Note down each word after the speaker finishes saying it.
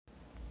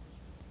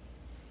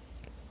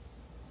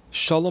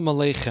Shalom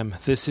Aleichem.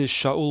 This is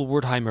Shaul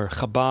Wertheimer,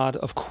 Chabad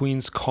of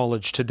Queens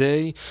College.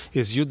 Today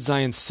is Yud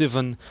Zayin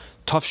Sivan,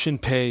 Tafshin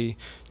Pei,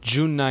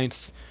 June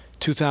 9th,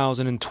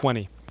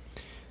 2020.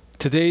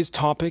 Today's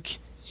topic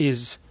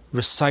is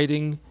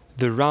reciting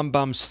the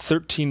Rambam's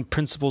 13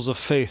 Principles of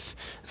Faith,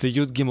 the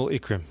Yud Gimel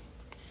Ikrim.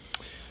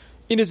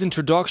 In his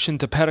introduction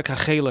to Perek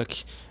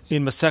HaChelek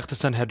in Masechta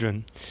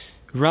Sanhedrin,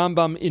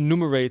 Rambam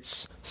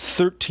enumerates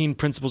 13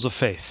 principles of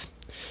faith.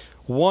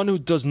 One who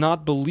does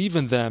not believe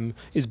in them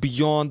is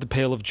beyond the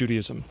pale of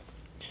Judaism.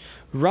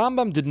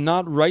 Rambam did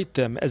not write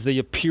them as they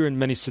appear in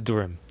many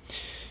Siddurim.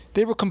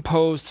 They were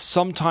composed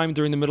sometime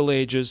during the Middle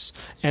Ages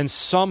and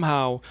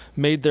somehow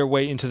made their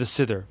way into the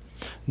Siddur.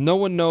 No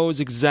one knows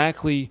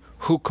exactly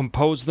who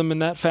composed them in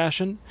that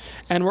fashion,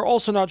 and we're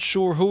also not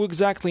sure who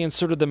exactly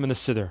inserted them in the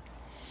Siddur.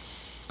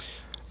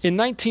 In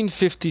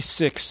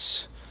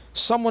 1956,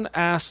 someone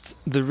asked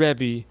the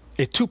Rebbe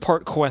a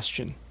two-part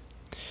question.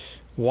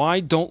 Why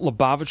don't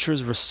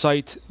Lubavitchers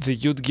recite the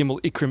Yud Gimel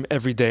Ikrim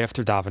every day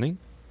after davening?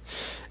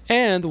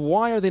 And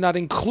why are they not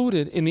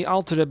included in the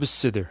Alter Rebbe's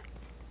Siddur?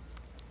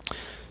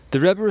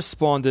 The Rebbe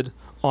responded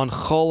on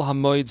Chol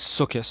HaMoed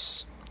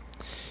Sukkos.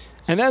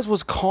 And as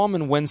was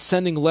common when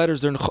sending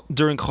letters during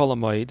Chol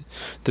HaMoed,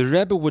 the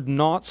Rebbe would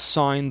not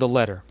sign the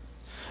letter.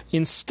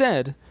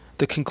 Instead,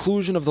 the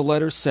conclusion of the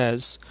letter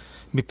says,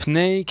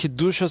 Mipnei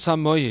Kedushas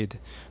HaMoed,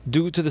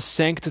 due to the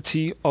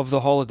sanctity of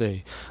the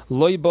holiday,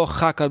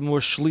 that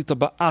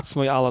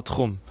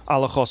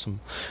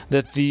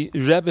the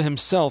Rebbe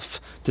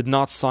himself did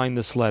not sign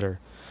this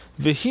letter.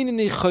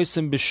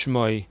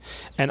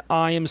 And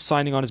I am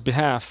signing on his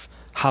behalf,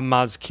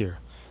 Hamazkir,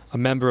 a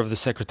member of the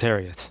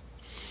Secretariat.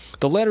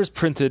 The letter is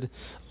printed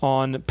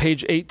on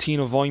page 18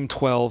 of volume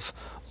 12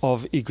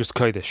 of Igros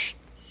Kodesh.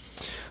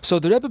 So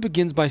the Rebbe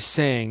begins by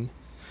saying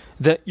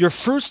that your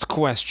first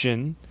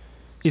question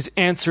is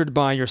answered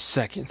by your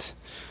second.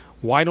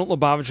 Why don't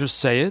Lubavitchers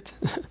say it?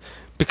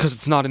 Because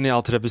it's not in the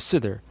Alter Rebbe's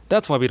Siddur.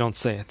 That's why we don't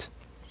say it.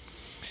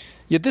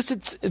 Yet this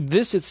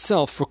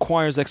itself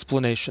requires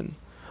explanation.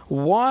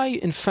 Why,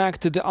 in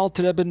fact, did the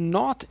Alter Rebbe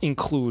not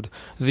include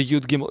the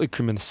Yud Gimel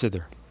Ikrim in the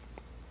Siddur?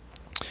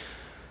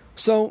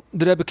 So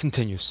the Rebbe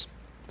continues.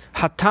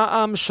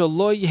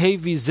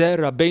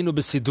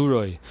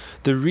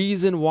 The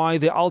reason why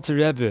the Alter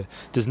Rebbe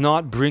does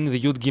not bring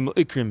the Yud Gimel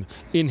Ikrim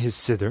in his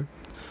Siddur,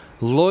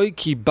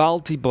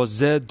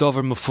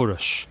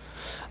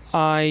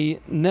 I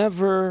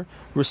never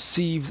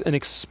received an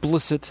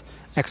explicit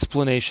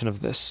explanation of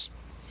this.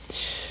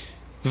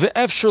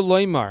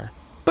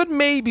 But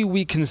maybe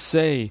we can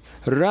say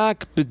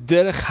rak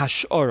b'derech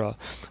hash'ara,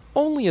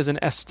 only as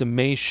an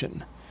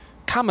estimation.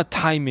 Kama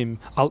taimim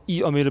al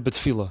I amir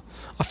b'tfila,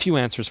 a few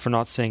answers for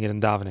not saying it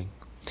in davening.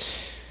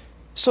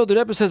 So the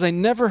Rebbe says, I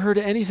never heard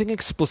anything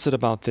explicit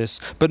about this,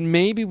 but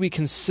maybe we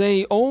can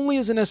say, only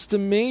as an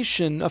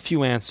estimation, a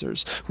few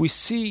answers. We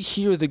see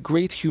here the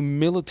great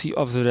humility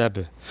of the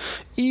Rebbe,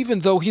 even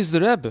though he's the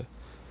Rebbe.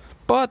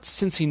 But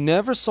since he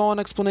never saw an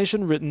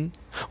explanation written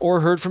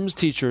or heard from his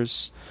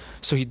teachers,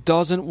 so he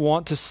doesn't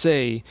want to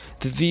say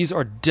that these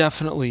are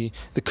definitely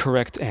the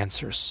correct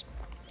answers.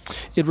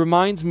 It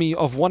reminds me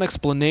of one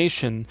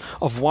explanation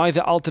of why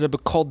the Alter Rebbe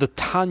called the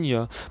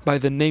Tanya by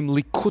the name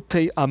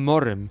Likutei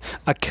Amorim,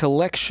 a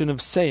collection of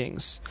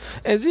sayings,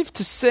 as if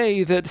to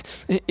say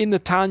that in the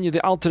Tanya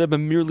the Alter Rebbe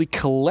merely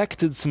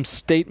collected some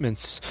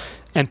statements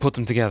and put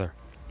them together.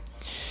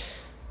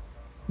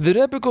 The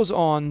Rebbe goes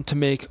on to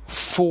make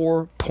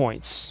 4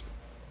 points.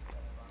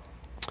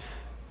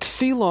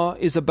 Tefillah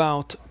is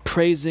about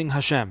praising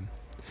Hashem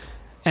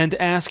and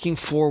asking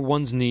for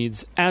one's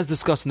needs, as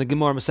discussed in the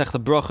Gemara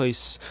Masechta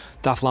Brachos,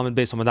 Daf Lamed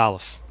Beis Amud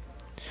Aleph.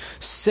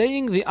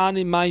 Saying the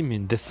Ani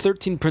Maimin, the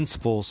 13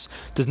 principles,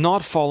 does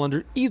not fall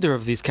under either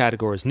of these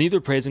categories, neither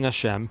praising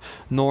Hashem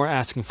nor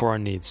asking for our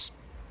needs.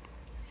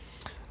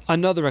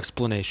 Another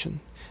explanation.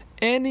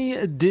 Any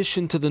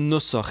addition to the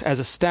Nusach as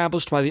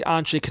established by the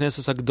Anshe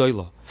Knesset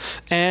HaGdolah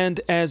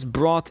and as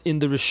brought in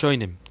the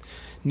Rishonim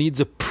needs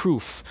a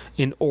proof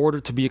in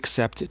order to be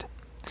accepted.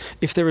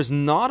 If there is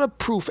not a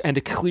proof and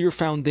a clear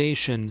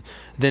foundation,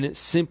 then it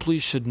simply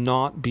should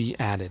not be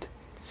added.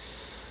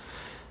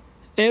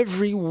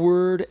 Every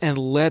word and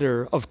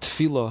letter of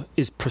tefillah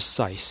is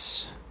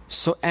precise,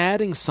 so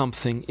adding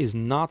something is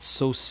not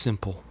so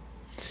simple.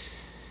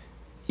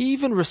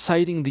 Even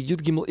reciting the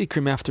Yud Gimel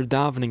Ikrim after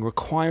davening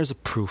requires a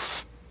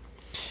proof.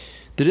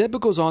 The Rebbe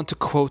goes on to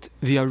quote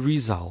the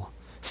Arizal.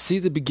 See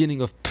the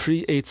beginning of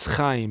Pri Eitz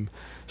Chaim,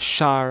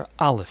 Shar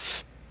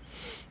Aleph.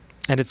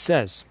 And it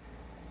says,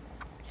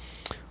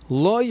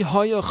 Loi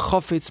haya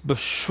chafetz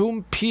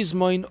b'shum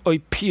pizmoin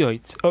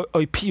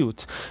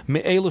oipiyut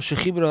me'elo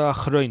shechibra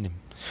achroinim.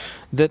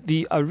 That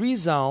the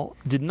Arizal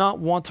did not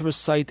want to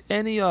recite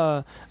any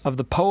of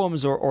the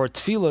poems or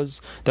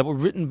tefillahs that were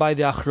written by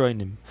the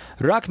Achroinim.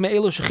 Rak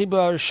me'elo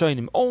shechibra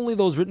rishonim, only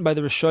those written by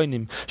the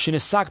Rishonim,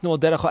 shenesaknu al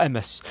derech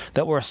ha'emes,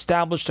 that were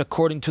established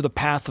according to the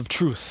path of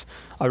truth,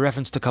 a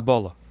reference to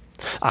Kabbalah.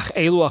 Ach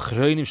elu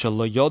achronim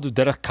shelo yodu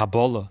derech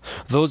Kabbalah,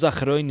 those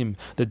achronim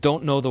that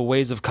don't know the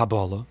ways of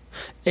Kabbalah,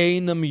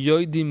 einam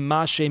yodim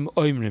mashem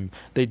oimrim,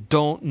 they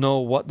don't know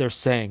what they're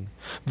saying.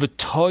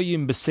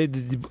 V'toyim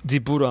b'sed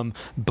diburam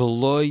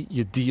beloy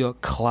yedia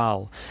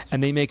klal,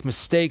 and they make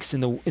mistakes in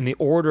the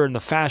order and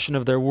the fashion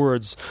of their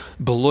words.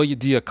 Beloy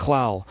yedia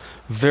klal,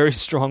 very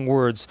strong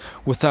words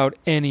without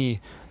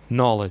any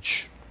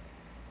knowledge.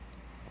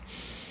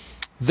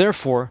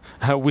 Therefore,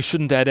 we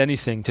shouldn't add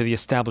anything to the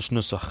established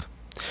nusach.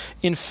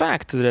 In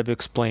fact, the Rebbe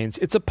explains,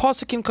 it's a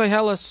pasuk in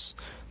Koheles,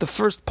 the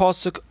first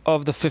pasuk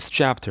of the 5th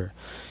chapter.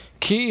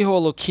 Ki hu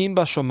Elokim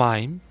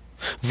b'shamayim,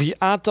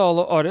 v'ata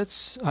ala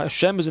aretz,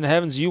 Hashem is in the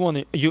heavens, you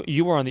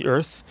are on the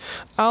earth.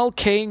 Al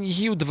kein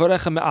yihiu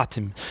dvarecha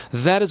me'atim.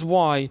 That is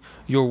why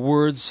your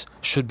words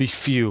should be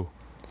few.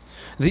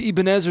 The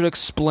Ibn Ezra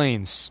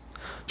explains,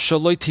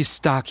 Shaloi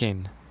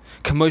tistaken,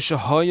 k'moshe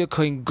haya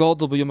kohen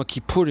gadol b'yom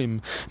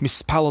kippurim,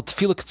 mispalot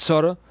tefillah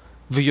k'tzara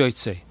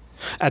v'yotzei.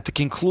 At the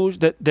conclusion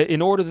that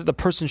in order that the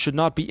person should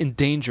not be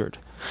endangered,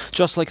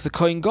 just like the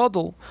Kohen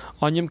Gadol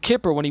on Yom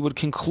Kippur, when he would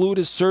conclude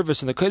his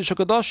service in the Kodesh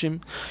HaKadoshim,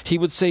 he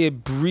would say a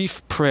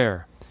brief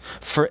prayer,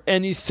 for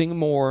anything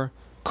more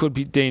could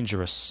be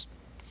dangerous.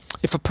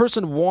 If a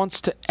person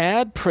wants to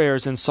add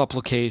prayers and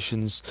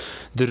supplications,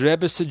 the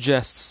Rebbe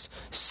suggests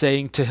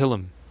saying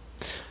Tehillim.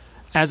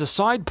 As a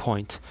side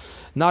point,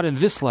 not in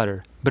this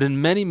letter, but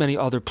in many, many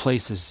other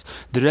places,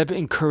 the Rebbe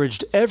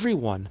encouraged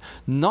everyone,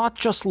 not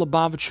just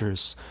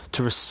Lubavitchers,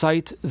 to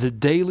recite the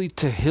daily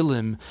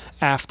Tehillim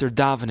after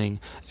davening,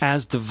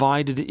 as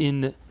divided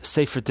in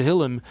Sefer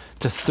Tehillim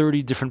to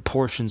 30 different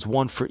portions,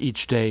 one for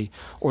each day,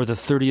 or the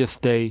 30th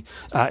day,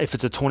 if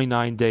it's a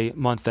 29-day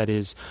month, that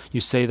is,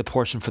 you say the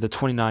portion for the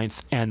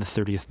 29th and the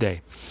 30th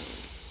day.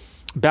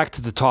 Back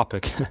to the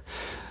topic.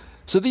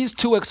 So these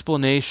two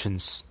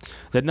explanations,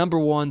 that number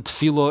one,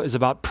 tefillah is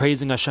about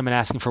praising Hashem and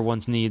asking for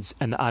one's needs,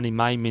 and the ani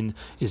maimin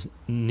is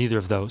neither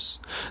of those.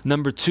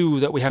 Number two,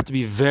 that we have to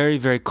be very,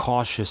 very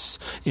cautious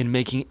in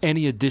making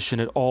any addition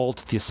at all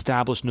to the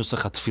established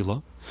nusach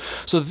tefillah.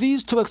 So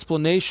these two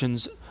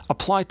explanations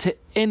apply to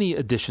any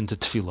addition to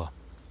tefillah.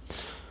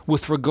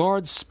 With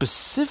regards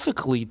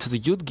specifically to the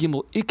Yud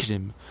Gimel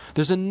Ikrim,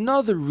 there's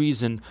another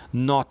reason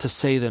not to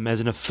say them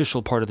as an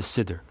official part of the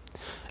Siddur,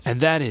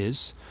 and that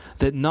is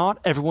that not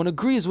everyone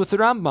agrees with the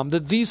Rambam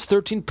that these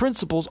 13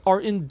 principles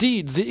are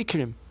indeed the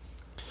Ikrim.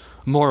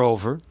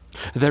 Moreover,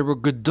 there were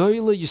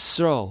Gedolei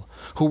Yisrael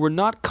who were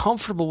not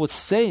comfortable with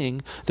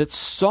saying that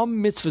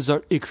some mitzvahs are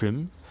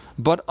Ikrim,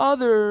 but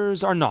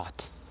others are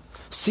not.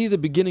 See the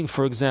beginning,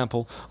 for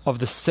example, of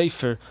the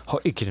Sefer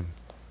HaIkrim.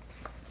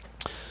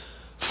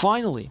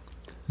 Finally,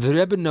 the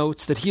Rebbe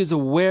notes that he is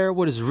aware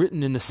what is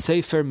written in the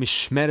Sefer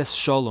Mishmeres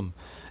Shalom,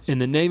 in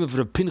the name of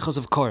Reb Pinchas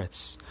of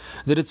Koretz,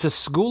 that it's a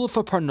segula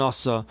for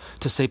Parnasa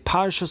to say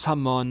Parshas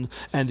Haman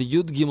and the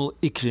Yud Gimel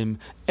Ikrim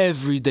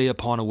every day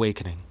upon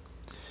awakening.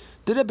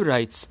 The Rebbe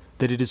writes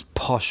that it is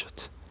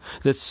Pashut,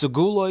 that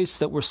segulos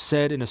that were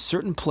said in a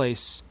certain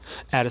place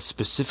at a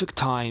specific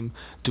time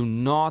do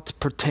not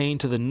pertain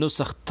to the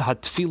Nusach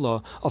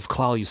HaTfilah of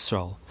Klal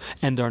Yisrael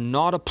and are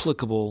not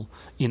applicable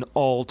in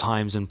all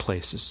times and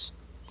places.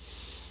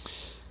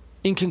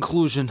 In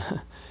conclusion,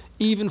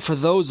 even for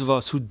those of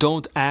us who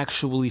don't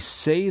actually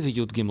say the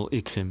Yud Gimel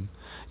Ikrim,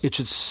 it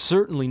should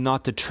certainly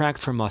not detract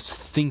from us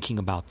thinking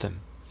about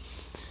them.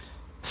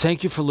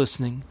 Thank you for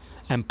listening,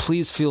 and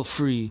please feel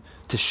free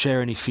to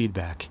share any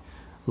feedback.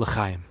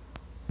 L'chaim.